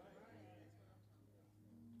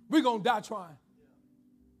 We're going to die trying.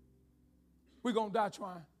 We're going to die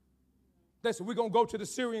trying. They said, we're going to go to the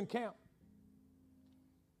Syrian camp.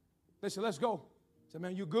 They said, "Let's go." I said,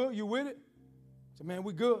 "Man, you good? You with it?" I said, "Man,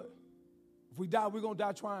 we good. If we die, we're going to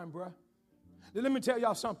die trying, bro." Then let me tell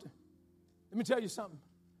y'all something. Let me tell you something.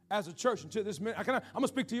 As a church, until this minute, I'm going to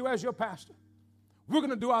speak to you as your pastor. We're going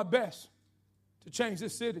to do our best to change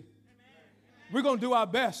this city. We're going to do our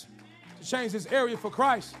best to change this area for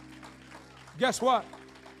Christ. Guess what?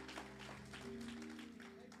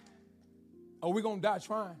 Oh, we're going to die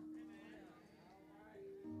trying.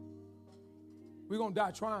 We're going to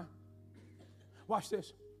die trying. Watch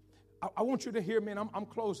this. I want you to hear me, and I'm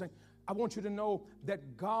closing. I want you to know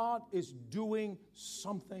that God is doing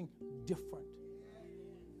something different.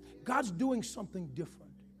 God's doing something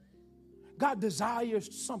different. God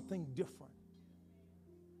desires something different.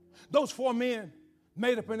 Those 4 men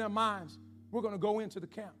made up in their minds, we're going to go into the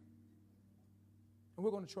camp. And we're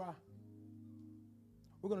going to try.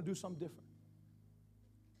 We're going to do something different.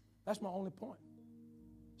 That's my only point.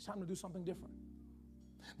 It's time to do something different.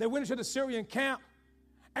 They went into the Syrian camp,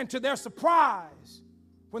 and to their surprise,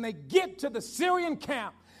 when they get to the Syrian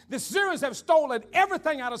camp, the Syrians have stolen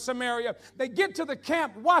everything out of Samaria. They get to the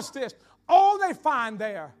camp, watch this, all they find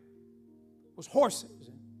there was horses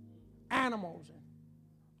and animals, and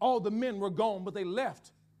all the men were gone, but they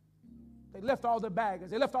left. They left all their baggage.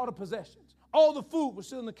 They left all the possessions. All the food was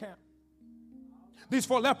still in the camp. These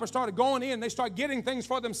 4 lepers started going in. They started getting things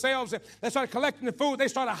for themselves. And they started collecting the food. They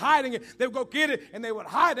started hiding it. They would go get it, and they would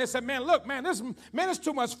hide. They said, man, look, there's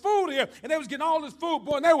too much food here. And they was getting all this food,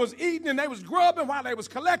 boy, and they was eating, and they was grubbing while they was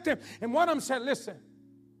collecting. And one of them said, listen,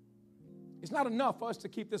 it's not enough for us to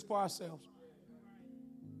keep this for ourselves.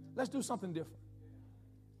 Let's do something different.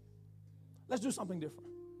 Let's do something different.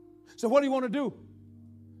 So what do you want to do?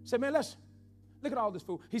 He said, man, let's look at all this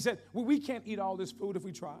food. He said, well, we can't eat all this food if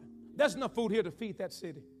we try. There's enough food here to feed that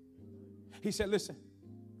city. He said, listen,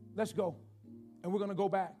 let's go. And we're going to go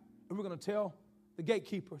back. And we're going to tell the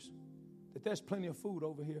gatekeepers that there's plenty of food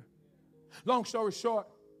over here. Long story short,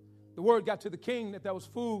 the word got to the king that there was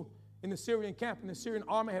food in the Syrian camp, and the Syrian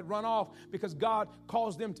army had run off because God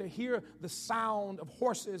caused them to hear the sound of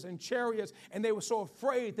horses and chariots, and they were so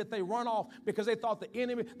afraid that they run off because they thought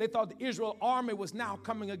the Israel army was now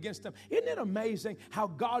coming against them. Isn't it amazing how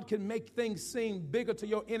God can make things seem bigger to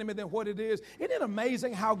your enemy than what it is? Isn't it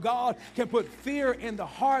amazing how God can put fear in the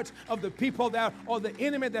hearts of the people that or the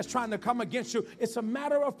enemy that's trying to come against you? It's a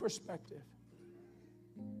matter of perspective.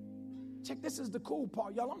 Check, this is the cool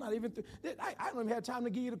part. Y'all, I'm not even I don't even have time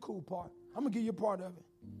to give you the cool part. I'm going to give you a part of it.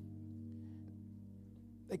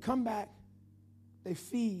 They come back. They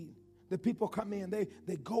feed. The people come in. They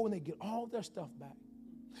go and they get all their stuff back.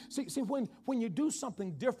 See, when you do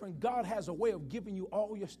something different, God has a way of giving you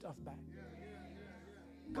all your stuff back.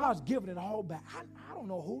 God's giving it all back. I don't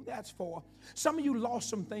know who that's for. Some of you lost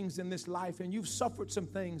some things in this life, and you've suffered some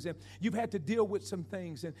things, and you've had to deal with some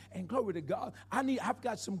things, and glory to God. I've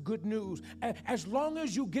got some good news. As long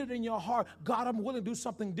as you get it in your heart, God, I'm willing to do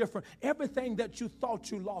something different. Everything that you thought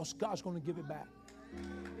you lost, God's going to give it back.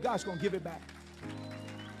 God's going to give it back.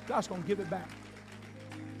 God's going to give it back.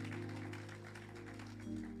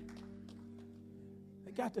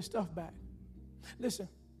 They got their stuff back. Listen.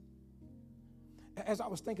 As I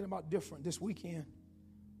was thinking about different this weekend,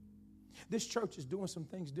 this church is doing some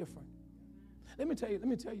things different. Let me tell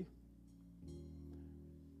you.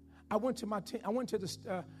 I went to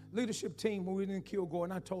the leadership team when we were in Kilgore,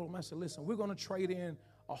 and I told them, I said, listen, we're going to trade in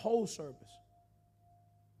a whole service.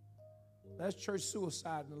 That's church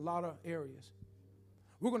suicide in a lot of areas.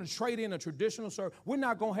 We're going to trade in a traditional service. We're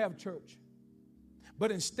not going to have church.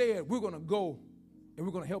 But instead, we're going to go and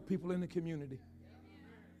we're going to help people in the community.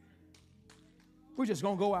 We're just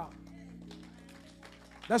going to go out.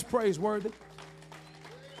 That's praiseworthy.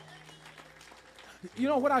 You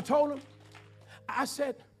know what I told him? I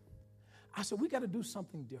said, we got to do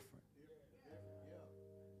something different.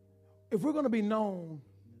 If we're going to be known,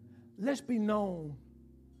 let's be known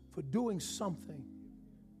for doing something.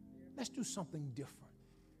 Let's do something different.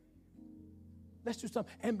 Let's do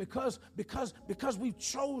something. And because we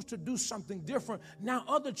chose to do something different, now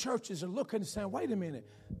other churches are looking and saying, wait a minute,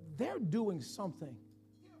 they're doing something.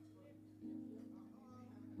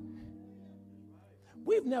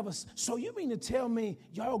 So you mean to tell me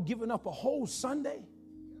y'all giving up a whole Sunday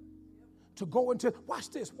to go into, watch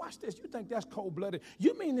this. You think that's cold-blooded.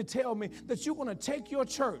 You mean to tell me that you're going to take your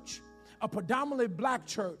church, a predominantly black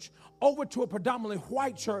church, over to a predominantly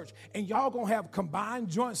white church, and y'all going to have combined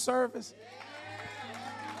joint service?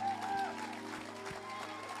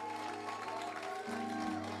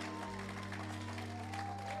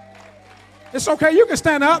 It's okay. You can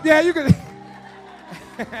stand up. Yeah, you can.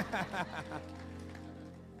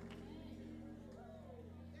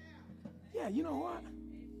 Yeah, you know what?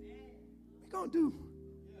 We're going to do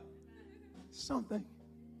something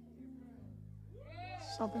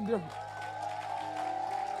different.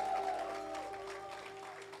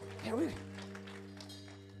 Yeah, we're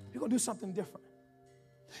going to do something different.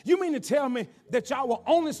 You mean to tell me that y'all were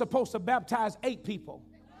only supposed to baptize 8 people?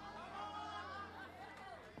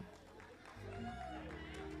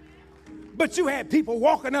 But you had people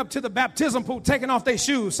walking up to the baptism pool, taking off their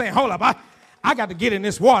shoes, saying, hold up, I got to get in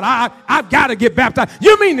this water. I've got to get baptized.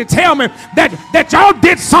 You mean to tell me that y'all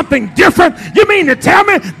did something different? You mean to tell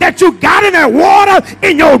me that you got in that water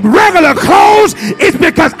in your regular clothes? It's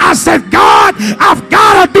because I said, God, I've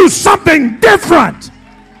got to do something different.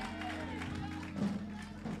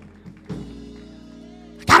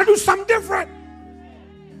 to do something different.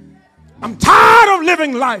 I'm tired of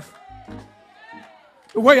living life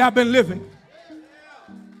the way I've been living.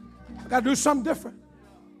 I got to do something different.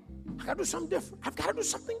 I got to do something different. I've got to do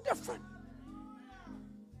something different.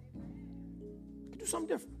 Do something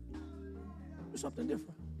different. Do something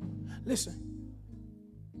different. Listen.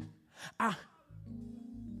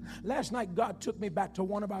 Last night, God took me back to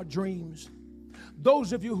one of our dreams.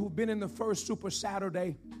 Those of you who've been in the first Super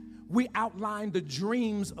Saturday, we outlined the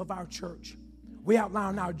dreams of our church. We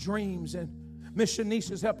outlined our dreams, and Miss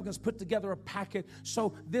Shanice is helping us put together a packet.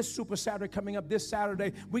 So this Super Saturday coming up this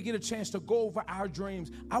Saturday, we get a chance to go over our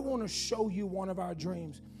dreams. I want to show you one of our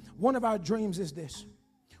dreams. One of our dreams is this.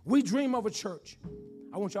 We dream of a church.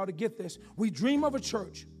 I want y'all to get this. We dream of a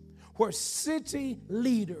church where city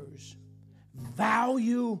leaders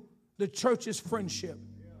value the church's friendship.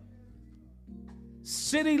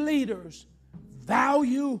 City leaders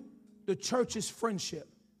value the church's friendship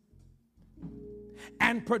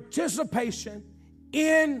and participation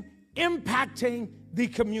in impacting the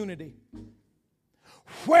community,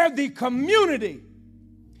 where the community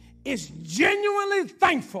is genuinely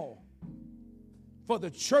thankful for the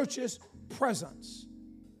church's presence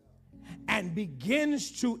and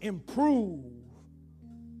begins to improve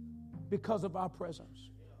because of our presence.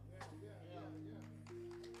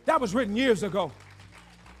 That was written years ago.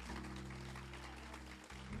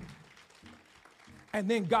 And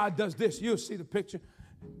then God does this. You'll see the picture.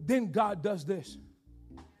 Then God does this.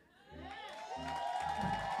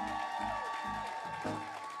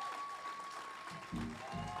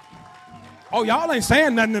 Oh, y'all ain't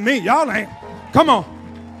saying nothing to me. Y'all ain't. Come on.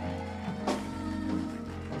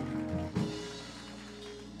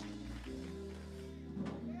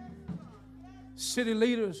 City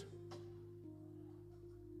leaders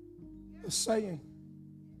are saying,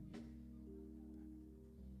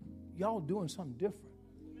 y'all doing something different.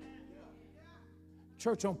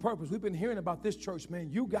 Church on Purpose. We've been hearing about this church, man.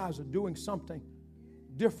 You guys are doing something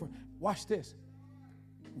different. Watch this.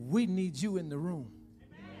 We need you in the room.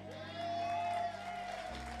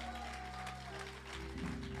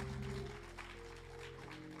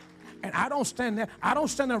 And I don't stand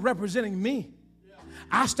there representing me.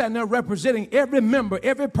 I stand there representing every member,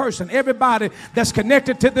 every person, everybody that's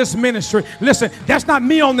connected to this ministry. Listen, that's not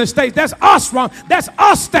me on this stage. That's us, Ron. That's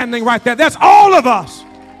us standing right there. That's all of us.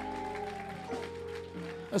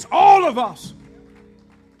 That's all of us.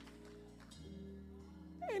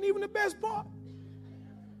 Ain't even the best part.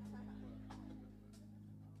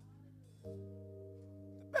 The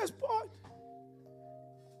best part.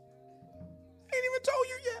 Ain't even told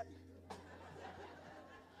you yet.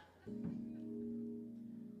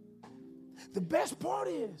 The best part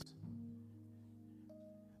is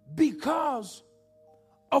because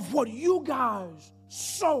of what you guys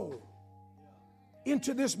sow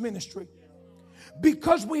into this ministry,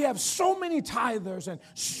 because we have so many tithers and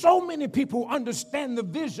so many people who understand the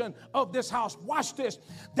vision of this house, watch this,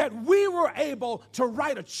 that we were able to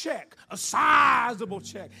write a check, a sizable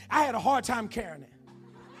check. I had a hard time carrying it.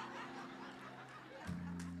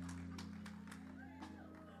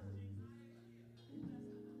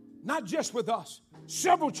 Not just with us,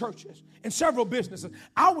 several churches and several businesses.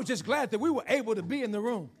 I was just glad that we were able to be in the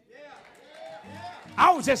room.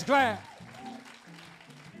 I was just glad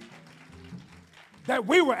that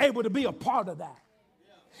we were able to be a part of that.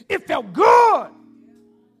 It felt good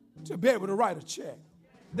to be able to write a check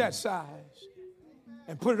that size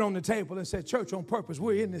and put it on the table and say, Church on Purpose,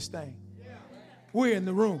 we're in this thing. We're in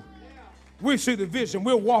the room. We see the vision.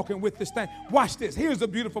 We're walking with this thing. Watch this. Here's the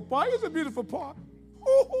beautiful part. Here's the beautiful part.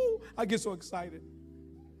 Ooh, I get so excited.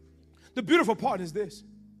 The beautiful part is this,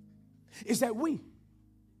 is that we,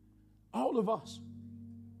 all of us,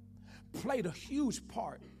 played a huge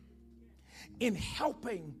part in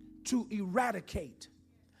helping to eradicate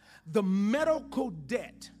the medical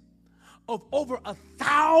debt of over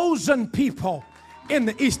 1,000 people in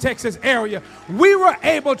the East Texas area. We were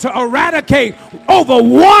able to eradicate over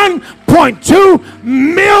 $1.2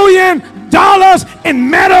 million in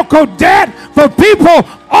medical debt for people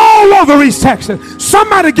all over East Texas.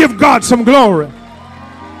 Somebody give God some glory.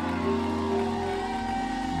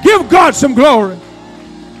 Give God some glory.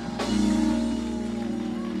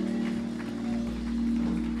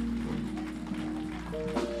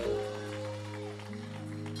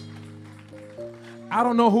 I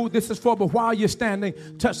don't know who this is for, but while you're standing,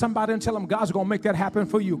 touch somebody and tell them God's going to make that happen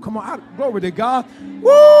for you. Come on, glory to God. Woo!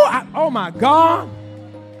 Oh, my God.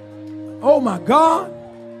 Oh, my God.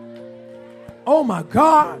 Oh, my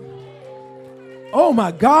God. Oh,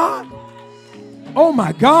 my God. Oh,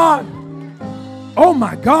 my God. Oh,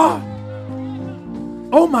 my God.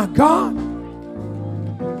 Oh, my God.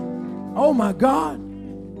 Oh my God.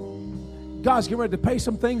 God's getting ready to pay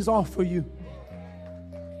some things off for you.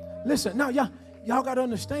 Listen, now y'all got to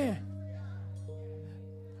understand.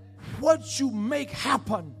 What you make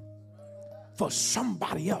happen for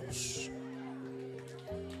somebody else,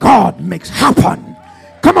 God makes happen.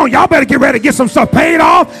 Come on, y'all better get ready to get some stuff paid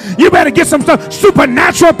off. You better get some stuff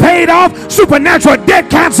supernatural paid off, supernatural debt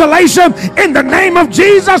cancellation in the name of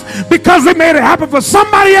Jesus, because we made it happen for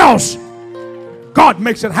somebody else. God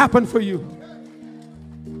makes it happen for you.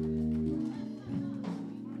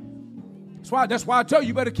 That's why I tell you,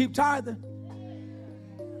 you better keep tithing.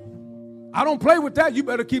 I don't play with that. You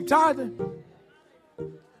better keep tithing.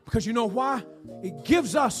 Because you know why? It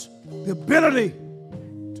gives us the ability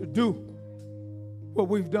to do what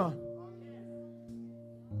we've done.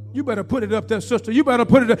 You better put it up there, sister. You better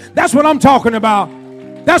put it up. That's what I'm talking about.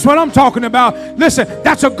 That's what I'm talking about. Listen,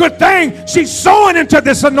 that's a good thing. She's sowing into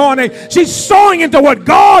this anointing. She's sowing into what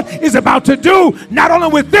God is about to do, not only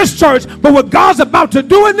with this church, but what God's about to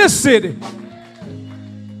do in this city.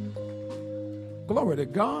 Glory to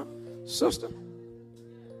God, sister.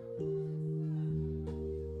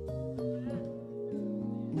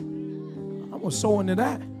 I'm going to sow into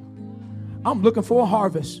that. I'm looking for a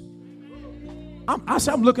harvest.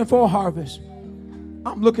 I'm looking for a harvest.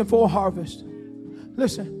 I'm looking for a harvest.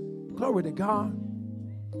 Listen, glory to God.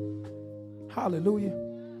 Hallelujah.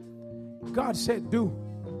 God said do.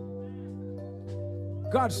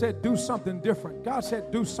 God said do something different. God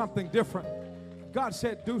said do something different. God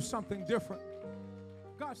said do something different.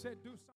 God said do